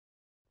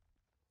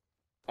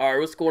Alright,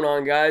 what's going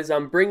on, guys?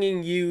 I'm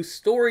bringing you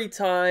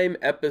Storytime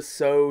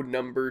episode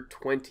number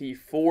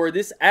 24.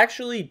 This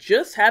actually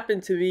just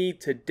happened to me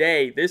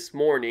today, this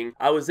morning.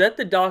 I was at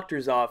the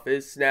doctor's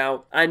office.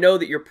 Now, I know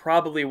that you're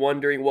probably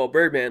wondering, well,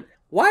 Birdman,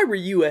 why were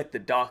you at the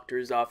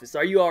doctor's office?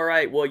 Are you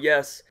alright? Well,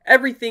 yes,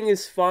 everything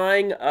is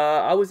fine.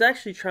 I was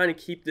actually trying to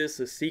keep this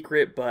a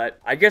secret, but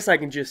I guess I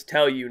can just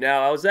tell you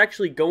now. I was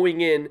actually going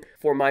in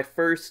for my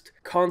first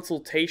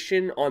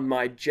consultation on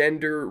my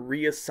gender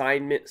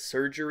reassignment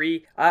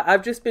surgery.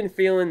 I've just been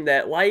feeling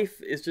that life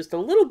is just a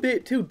little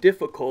bit too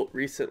difficult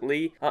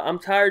recently. I'm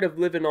tired of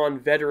living on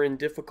veteran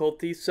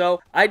difficulty, so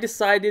I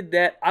decided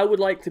that I would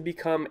like to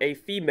become a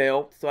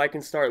female so I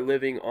can start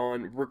living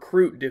on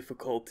recruit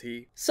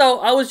difficulty. So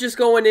I was just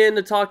going in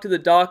to talk to the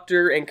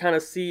doctor and kind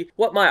of see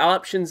what my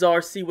options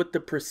are, see what the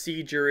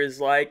procedure is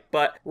like.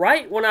 But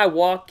right when I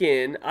walk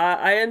in,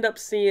 I end up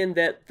seeing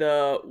that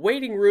the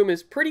waiting room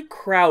is pretty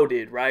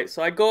crowded, right?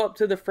 So I go up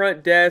to the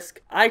front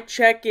desk, I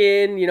check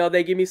in, you know,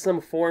 they give me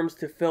some forms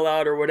to fill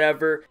out or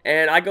whatever,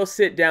 and I go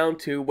sit down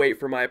to wait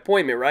for my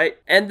appointment, right?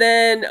 And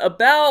then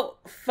about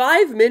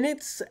 5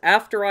 minutes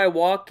after I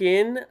walk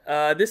in,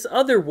 this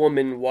other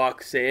woman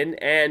walks in,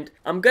 and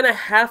I'm gonna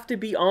have to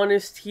be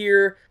honest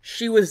here,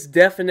 she was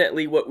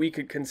definitely what we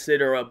could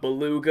consider a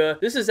beluga.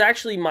 This is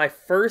actually my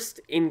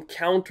first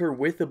encounter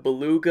with a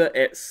beluga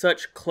at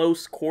such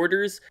close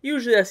quarters.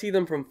 Usually I see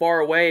them from far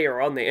away or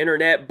on the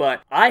internet,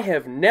 but I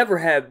have never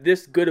had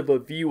this good of a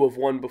view of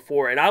one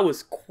before, and I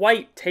was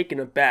quite taken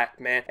aback,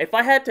 man. If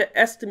I had to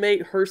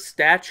estimate her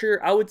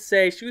stature, I would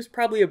say she was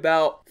probably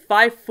about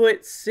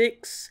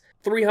 5'6",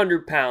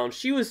 300 pounds.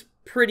 She was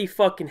pretty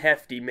fucking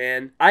hefty,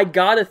 man. I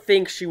gotta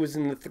think she was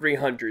in the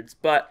 300s,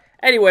 but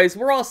anyways,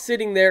 we're all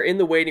sitting there in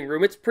the waiting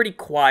room. It's pretty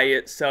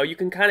quiet, so you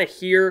can kind of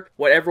hear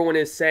what everyone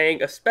is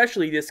saying,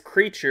 especially this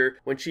creature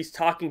when she's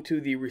talking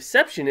to the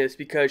receptionist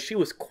because she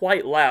was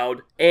quite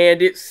loud.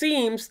 And it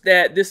seems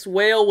that this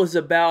whale was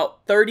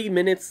about 30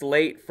 minutes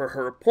late for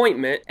her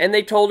appointment, and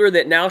they told her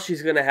that now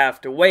she's gonna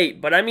have to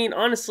wait. But I mean,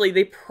 honestly,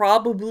 they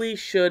probably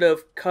should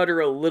have cut her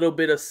a little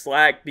bit of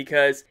slack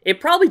because it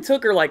probably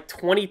took her like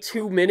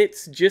 22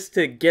 minutes just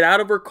to get out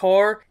of her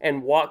car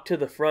and walk to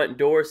the front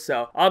door.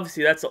 So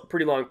obviously that's a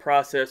pretty long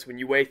process when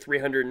you weigh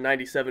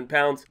 397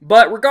 pounds.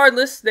 But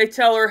regardless, they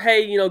tell her,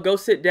 hey, you know, go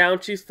sit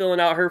down. She's filling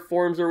out her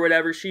forms or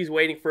whatever. She's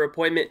waiting for an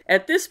appointment.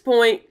 At this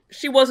point,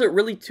 she wasn't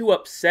really too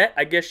upset.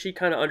 I guess she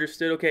kind of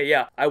understood, okay,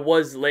 yeah, I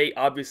was late.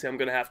 Obviously, I'm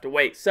going to have to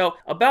wait. So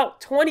about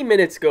 20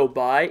 minutes go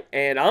by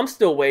and I'm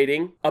still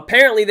waiting.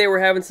 Apparently, they were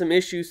having some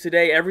issues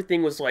today.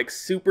 Everything was like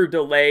super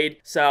delayed.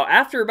 So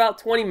after about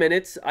 20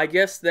 minutes, I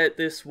guess that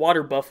this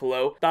water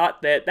buffalo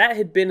thought that that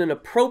had been an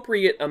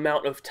appropriate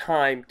amount of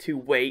time to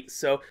wait.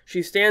 So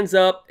she stands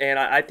up, and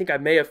I think I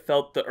may have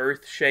felt the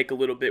earth shake a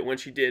little bit when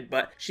she did,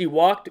 but she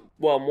walked,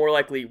 well, more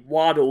likely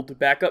waddled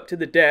back up to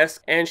the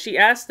desk, and she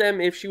asked them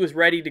if she was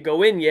ready to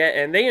go in yet,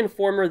 and they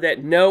inform her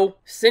that no,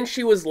 since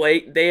she was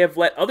late, they have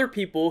let other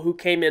people who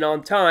came in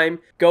on time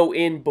go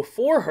in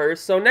before her,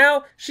 so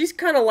now she's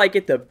kind of like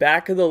at the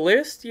back of the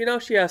list, you know,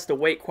 she has to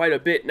wait quite a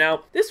bit.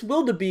 Now, this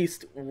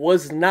wildebeest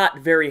was not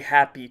very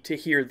happy to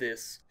hear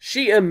this.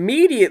 She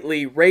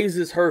immediately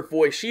raises her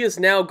voice. She has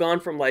now gone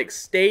from like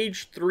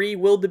stage 3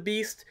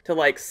 wildebeest to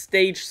like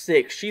stage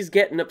 6. She's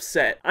getting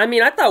upset. I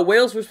mean, I thought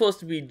whales were supposed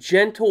to be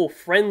gentle,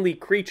 friendly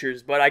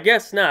creatures, but I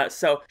guess not.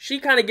 So she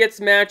kind of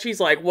gets mad. She's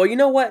like, well, you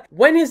know what?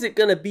 When is it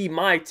gonna be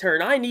my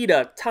turn? I need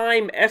a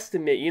time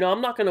estimate. You know,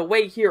 I'm not gonna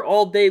wait here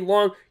all day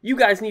long. You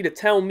guys need to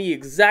tell me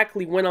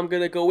exactly when I'm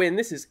gonna go in.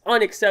 This is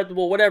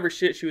unacceptable. Whatever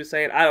shit she was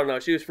saying. I don't know.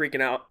 She was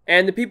freaking out.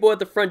 And the people at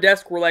the front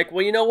desk were like,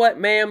 well, you know what,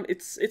 ma'am?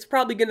 It's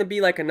probably gonna be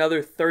like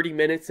another 30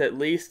 minutes at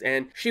least.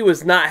 And she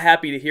was not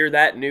happy to hear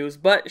that news,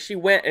 but she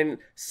went and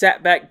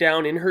sat back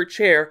down in her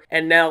chair.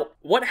 And now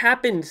what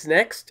happens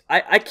next?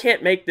 I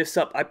can't make this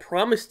up. I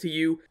promise to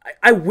you,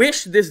 I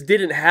wish this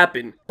didn't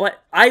happen,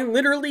 but I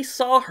literally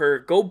saw her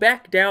go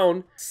back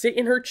down, sit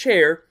in her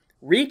chair,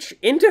 reach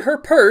into her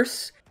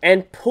purse,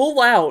 and pull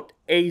out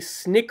a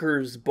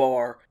Snickers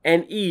bar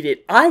and eat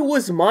it. I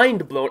was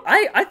mind blown.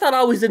 I thought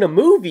I was in a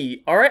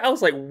movie, alright? I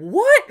was like,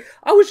 what?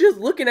 I was just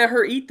looking at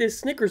her eat this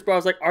Snickers bar. I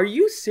was like, are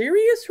you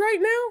serious right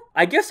now?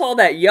 I guess all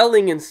that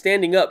yelling and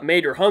standing up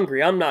made her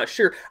hungry. I'm not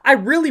sure. I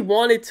really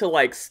wanted to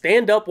like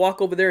stand up,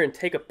 walk over there and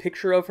take a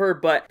picture of her,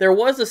 but there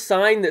was a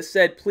sign that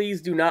said,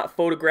 please do not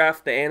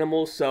photograph the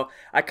animals, so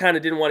I kind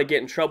of didn't want to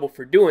get in trouble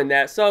for doing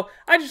that, so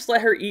I just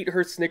let her eat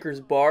her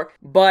Snickers bar.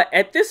 But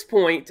at this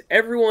point,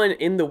 everyone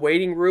in the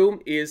waiting room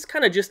is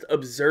kind of just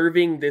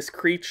observing this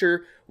creature,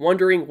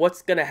 wondering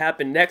what's gonna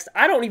happen next.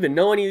 I don't even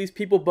know any of these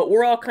people, but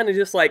we're all kind of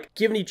just like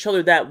giving each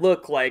other that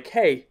look like,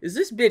 hey, is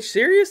this bitch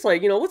serious?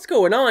 Like, you know, what's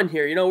going on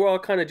here? You know, we're all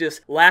kind of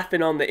just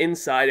laughing on the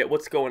inside at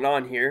what's going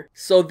on here.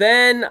 So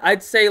then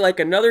I'd say like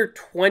another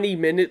 20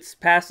 minutes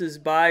passes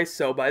by.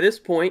 So by this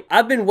point,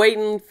 I've been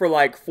waiting for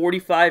like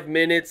 45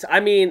 minutes. I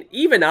mean,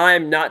 even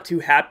I'm not too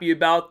happy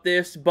about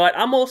this, but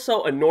I'm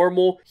also a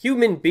normal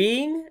human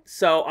being,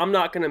 so I'm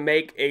not gonna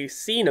make a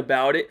scene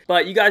about it.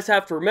 But you guys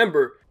have to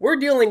remember, we're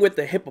dealing with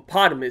the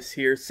hippopotamus anonymous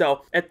here.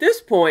 So at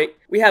this point,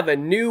 we have a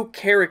new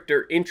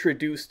character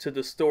introduced to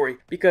the story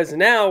because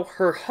now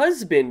her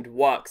husband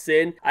walks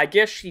in. I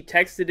guess she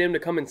texted him to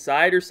come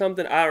inside or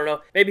something. I don't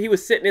know. Maybe he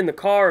was sitting in the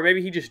car, or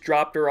maybe he just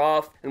dropped her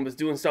off and was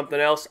doing something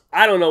else.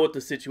 I don't know what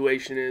the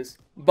situation is.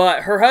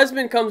 But her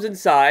husband comes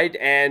inside,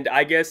 and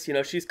I guess, you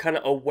know, she's kind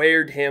of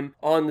awared him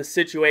on the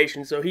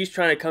situation, so he's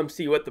trying to come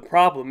see what the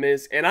problem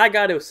is. And I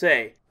gotta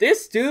say,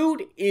 this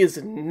dude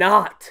is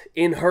not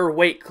in her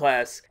weight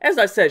class. As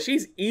I said,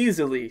 she's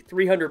easily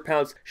 300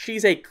 pounds.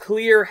 She's a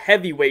clear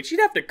heavyweight. She'd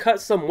have to cut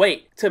some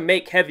weight to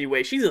make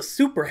heavyweight. She's a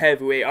super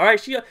heavyweight, all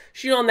right?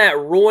 She's on that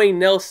Roy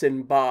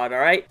Nelson bod, all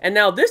right? And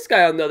now this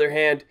guy, on the other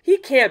hand, he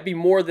can't be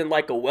more than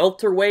like a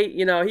welterweight.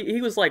 You know,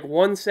 he was like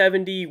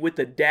 170 with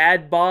a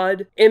dad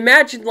bod.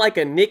 Imagine like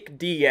a Nick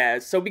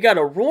Diaz. So we got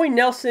a Roy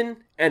Nelson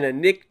and a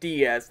Nick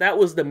Diaz. That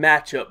was the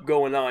matchup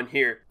going on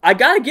here. I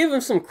gotta give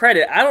him some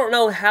credit. I don't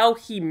know how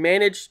he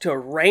managed to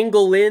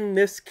wrangle in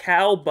this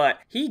cow, but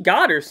he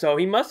got her, so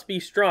he must be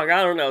strong.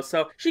 I don't know.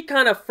 So she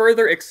kind of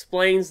further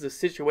explains the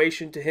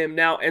situation to him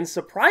now, and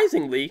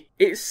surprisingly,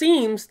 it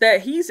seems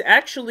that he's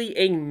actually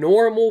a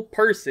normal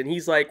person.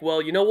 He's like,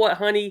 well, you know what,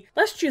 honey?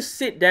 Let's just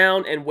sit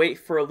down and wait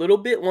for a little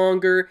bit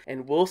longer,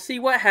 and we'll see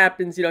what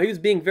happens. You know, he was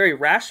being very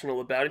rational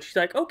about it. She's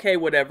like, okay,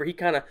 whatever. He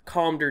kind of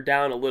calmed her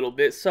down a little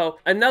bit. So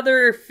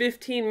another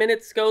 15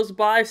 minutes goes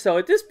by. So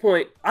at this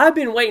point, I've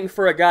been waiting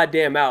for a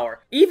goddamn hour.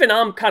 Even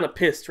I'm kind of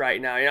pissed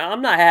right now. You know,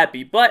 I'm not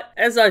happy. But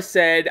as I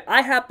said,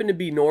 I happen to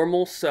be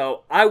normal,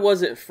 so I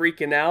wasn't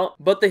freaking out.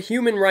 But the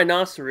human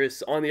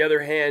rhinoceros, on the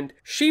other hand,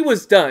 she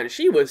was done.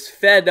 She was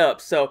fed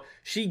up. So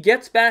she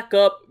gets back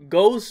up,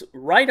 goes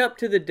right up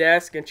to the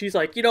desk, and she's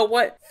like, you know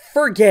what?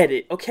 Forget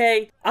it,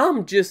 okay?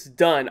 I'm just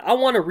done. I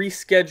want to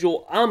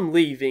reschedule. I'm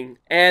leaving.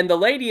 And the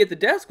lady at the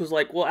desk was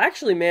like, well,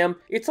 actually, ma'am,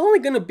 it's only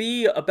going to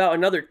be about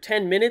another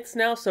 10 minutes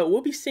now, so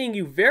we'll be seeing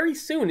you very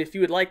soon if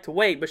you would like to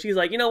wait. But she's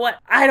like, you know what?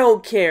 I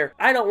don't care.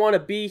 I don't want to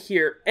be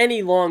here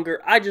any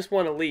longer. I just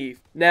want to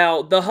leave.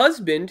 Now, the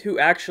husband, who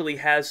actually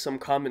has some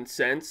common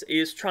sense,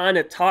 is trying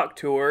to talk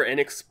to her and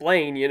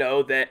explain, you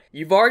know, that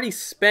you've already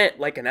spent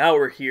like an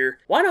hour here.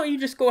 Why don't you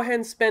just go ahead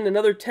and spend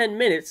another 10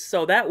 minutes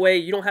so that way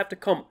you don't have to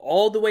come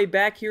all the way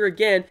back here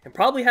again and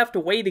probably have to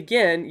wait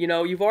again. You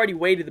know, you've already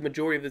waited the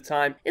majority of the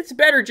time. It's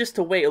better just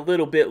to wait a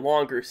little bit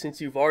longer since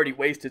you've already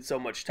wasted so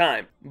much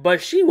time.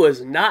 But she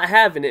was not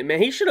having it,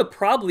 man. He should have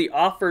probably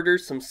offered her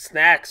some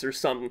snacks or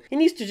something. He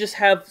needs to just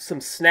have some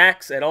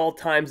snacks at all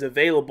times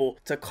available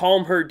to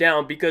calm her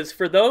down, because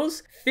for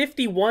those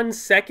 51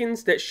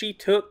 seconds that she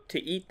took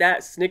to eat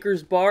that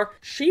Snickers bar,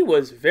 she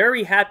was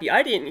very happy.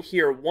 I didn't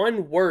hear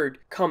one word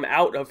come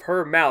out of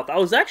her mouth. I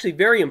was actually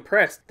very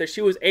impressed that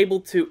she was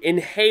able to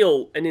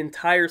inhale an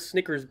entire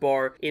Snickers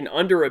bar in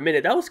under a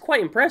minute. That was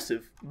quite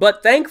impressive.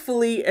 But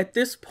thankfully, at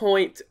this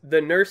point,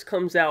 the nurse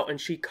comes out and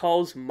she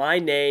calls my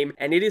name,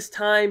 and it is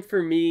time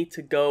for me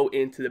to go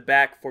into the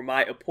back for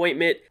my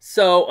appointment.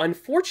 So,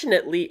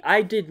 unfortunately,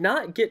 I did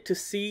not get to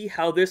see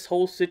how this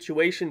whole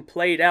situation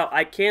played out.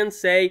 I can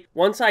say,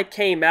 once I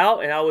came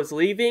out and I was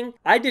leaving,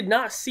 I did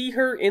not see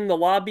her in the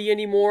lobby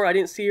anymore. I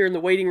didn't see her in the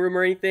waiting room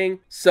or anything.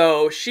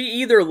 So, she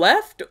either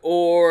left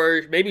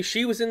or maybe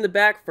she was in the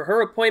back for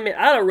her appointment.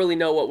 I don't really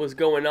know what was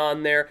going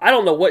on there. I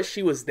don't know what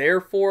she was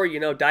there for, you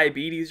know,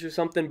 diabetes or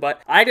something.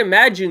 But I'd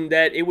imagine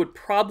that it would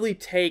probably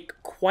take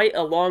quite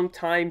a long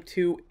time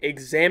to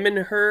examine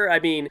her. I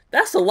mean,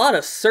 that's a lot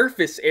of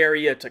surface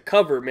area to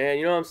cover, man.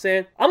 You know what I'm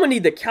saying? I'm gonna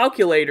need the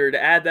calculator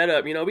to add that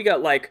up. You know, we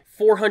got like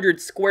 400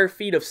 square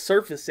feet of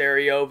surface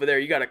area over there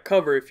you gotta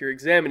cover if you're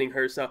examining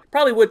her, so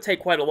probably would take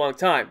quite a long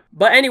time.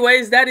 But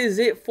anyways, that is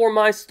it for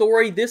my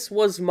story. This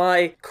was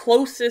my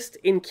closest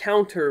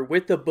encounter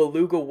with the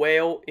beluga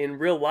whale in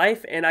real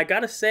life, and I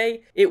gotta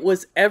say, it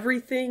was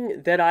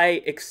everything that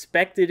I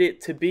expected it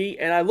to be,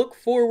 and I look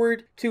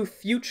forward to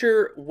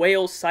future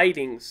whale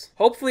sightings.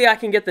 Hopefully I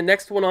can get the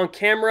next one on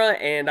camera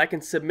and I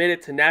can submit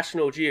it to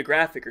National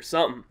Geographic or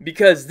something,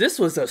 because this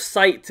was a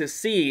sight to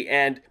see,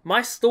 and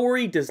my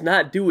story does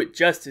not do it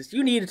justice.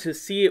 You needed to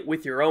see it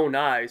with your own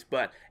eyes.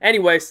 But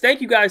anyways,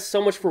 thank you guys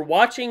so much for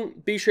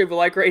watching. Be sure to leave a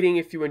like rating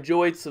if you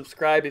enjoyed.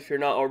 Subscribe if you're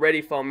not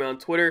already. Follow me on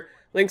Twitter.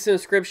 Links in the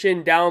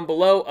description down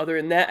below. Other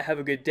than that, have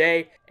a good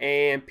day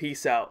and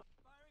peace out.